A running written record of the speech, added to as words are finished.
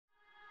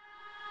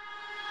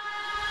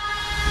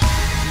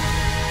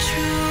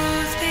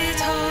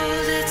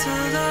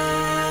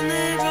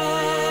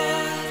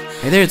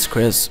there, it's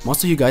Chris.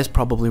 Most of you guys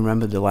probably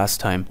remember the last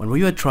time when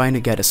we were trying to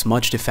get as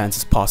much defense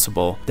as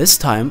possible. This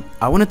time,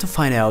 I wanted to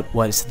find out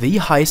what is the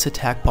highest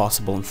attack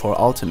possible in 4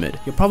 Ultimate.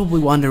 You're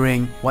probably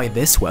wondering why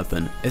this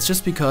weapon. It's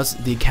just because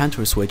the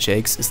Akantor Switch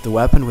Axe is the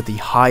weapon with the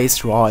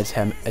highest raw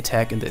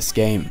attack in this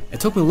game. It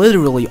took me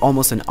literally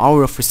almost an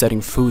hour of resetting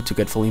food to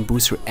get Volume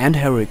Booster and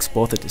Heroics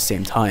both at the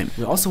same time.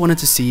 We also wanted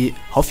to see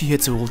how few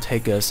hits it will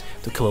take us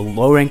to kill a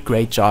low-rank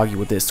Great Jaggi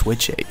with this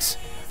Switch Axe.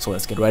 So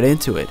let's get right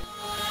into it.